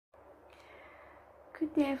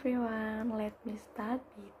Good day everyone, let me start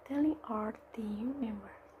by telling our team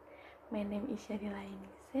members. My name is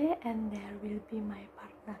Syahdila and there will be my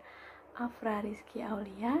partner AFRA RIZKY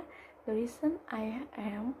Aulia. The reason I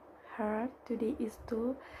am here today is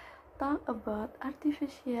to talk about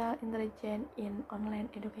artificial intelligence in online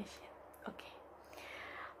education. Okay,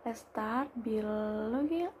 let's start by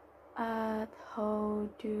looking at how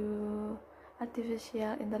do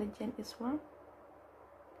artificial intelligence is work.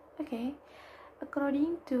 Okay,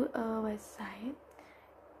 according to a website,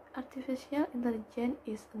 artificial intelligence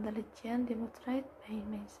is intelligence demonstrated by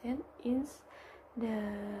machine is the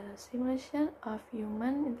simulation of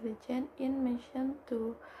human intelligence in machine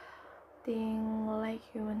to think like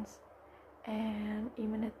humans and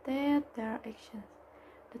imitate their actions.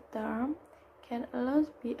 The term can also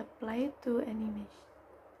be applied to any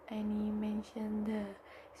machine the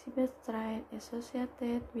simplest trait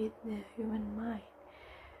associated with the human mind,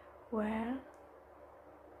 where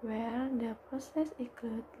the process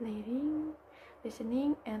includes learning,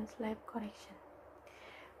 listening, and sleep correction.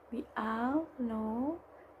 We all know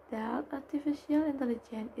that artificial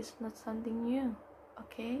intelligence is not something new.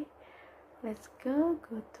 Okay, let's go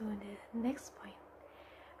to the next point.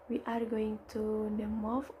 We are going to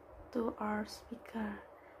move to our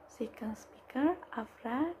second speaker,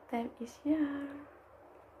 AFRA. Time is here.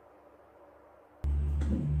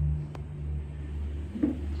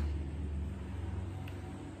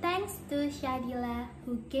 Thanks to Syahdila,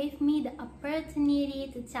 who gave me the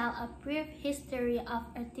opportunity to tell a brief history of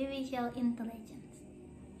artificial intelligence.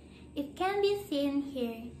 It can be seen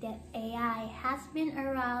here that AI has been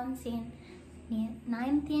around since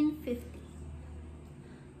 1950.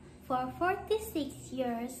 For 46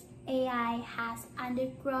 years, AI has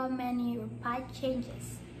undergone many rapid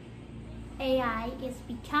changes. AI is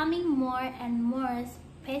becoming more and more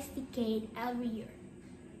sophisticated every year.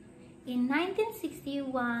 In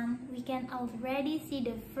 1961, we can already see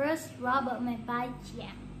the first robot made by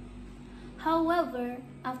GM. However,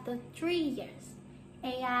 after 3 years,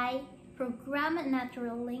 AI programmed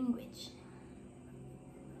natural language.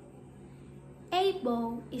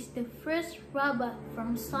 Abo is the first robot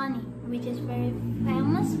from Sony, which is very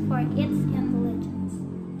famous for its intelligence.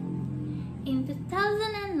 In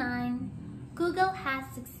 2009, Google has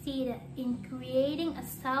succeeded in creating a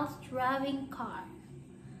self-driving car.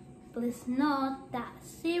 Please note that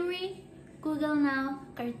Siri, Google Now,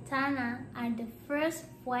 Cortana are the first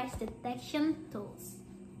voice detection tools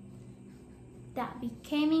that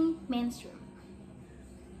became mainstream.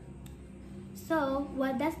 So,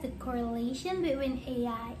 what does the correlation between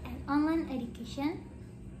AI and online education?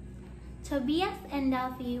 Tobias and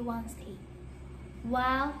Davy once said,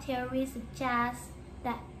 while theory suggests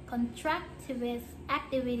that constructivist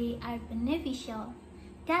activities are beneficial,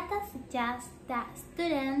 data suggests that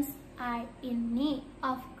students are in need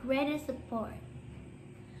of greater support.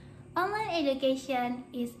 Online education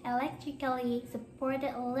is electrically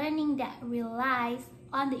supported learning that relies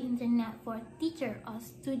on the internet for teacher or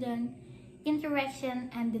student interaction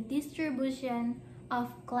and the distribution of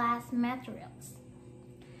class materials.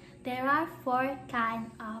 There are 4 kinds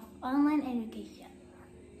of online education.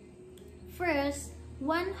 First,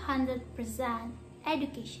 100%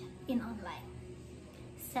 education in online.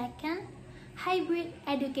 Second, hybrid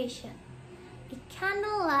education. It kind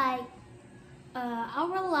of like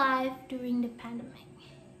our life during the pandemic.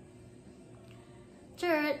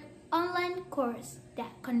 Third, online course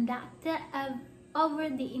that conducted over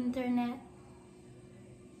the internet.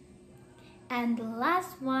 And the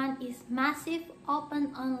last one is massive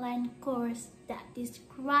open online course that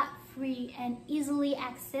describe free and easily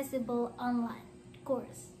accessible online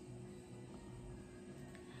course.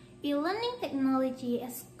 E-learning technology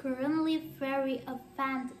is currently very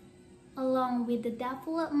advanced, along with the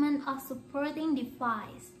development of supporting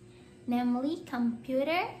devices, namely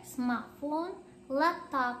computer, smartphone,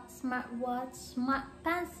 laptop, smartwatch, smart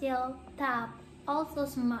pencil, tab, also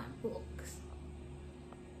smart books.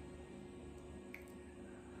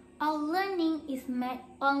 All learning is made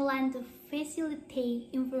online to facilitate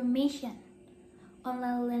information.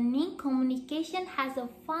 Online learning communication has a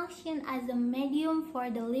function as a medium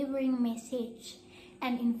for delivering message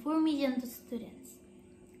and information to students.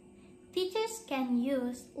 Teachers can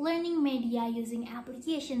use learning media using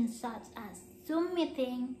applications such as Zoom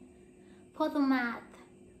Meeting, Photomath,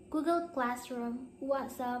 Google Classroom,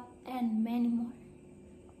 WhatsApp, and many more.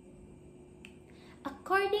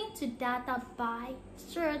 According to data by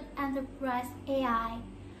Search Enterprise AI,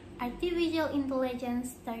 artificial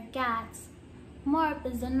intelligence targets more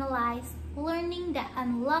personalized learning that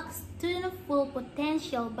unlocks student full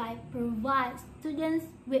potential by providing students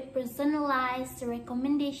with personalized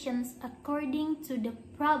recommendations according to the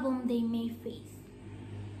problem they may face.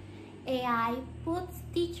 AI puts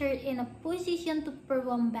teachers in a position to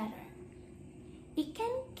perform better. It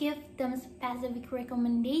can give them specific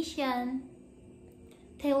recommendations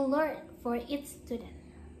tailored for each student,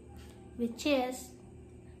 which is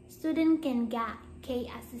students can get key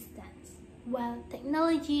assistance, while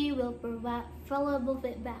technology will provide valuable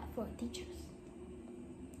feedback for teachers.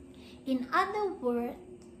 In other words,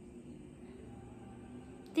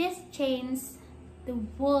 this changes the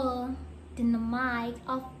whole dynamic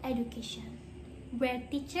of education, where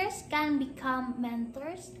teachers can become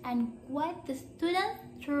mentors and guide the students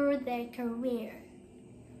through their career.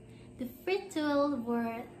 The virtual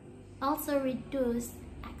world also reduces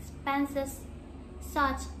expenses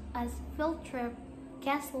such as field trip,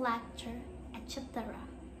 guest lecture, etc.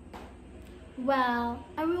 While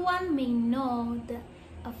everyone may know the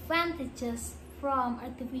advantages from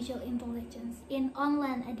artificial intelligence in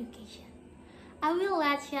online education, I will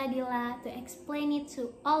let Syahdila to explain it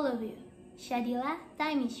to all of you. Syahdila,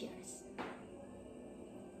 time is yours.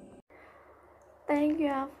 Thank you,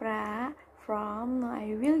 AFRA. From now,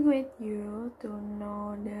 I will guide you to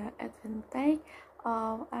know the advantage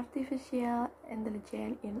of artificial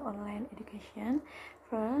intelligence in online education.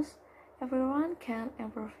 First, everyone can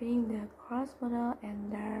improving the course model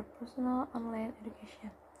and their personal online education.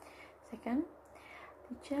 Second,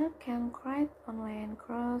 teacher can create online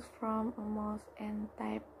course from almost any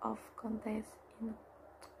type of content,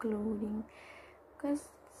 including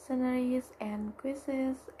questionnaires and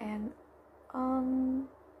quizzes and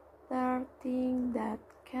other things that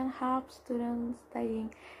can help students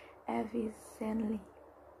studying efficiently.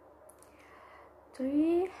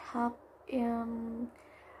 3. Help in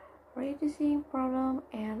reducing problem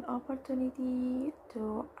and opportunity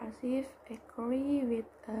to achieve equality with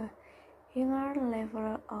a higher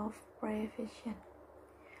level of precision.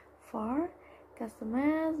 4.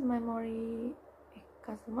 Customized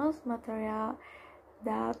material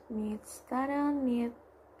that meets student needs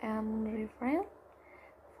and reference.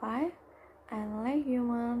 5. Unlike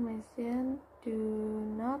human machines do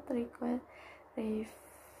not require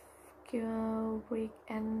rubric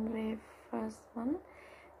and reinforcement,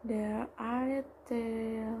 there are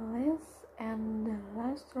details and the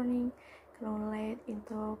last learning translate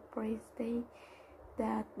into prestige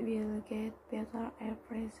that will get better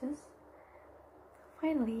appraisals.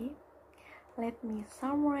 Finally, let me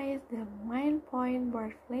summarize the main point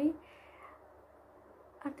briefly.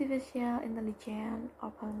 Artificial intelligence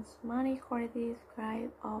opens many qualities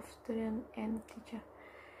grade of student and teacher.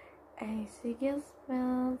 A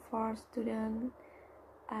segment for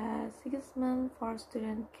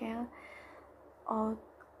student can out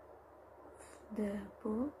the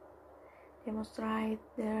book demonstrate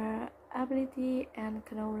their ability and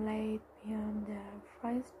knowledge beyond the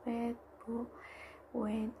first page book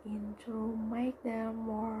went in to make them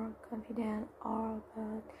more confident about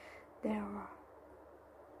their work.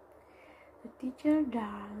 The teacher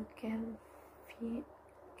that can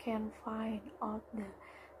find out the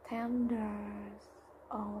tenders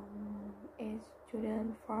on a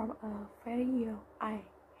student from a very young age.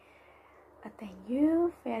 Thank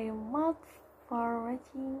you very much for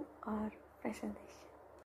watching our presentation.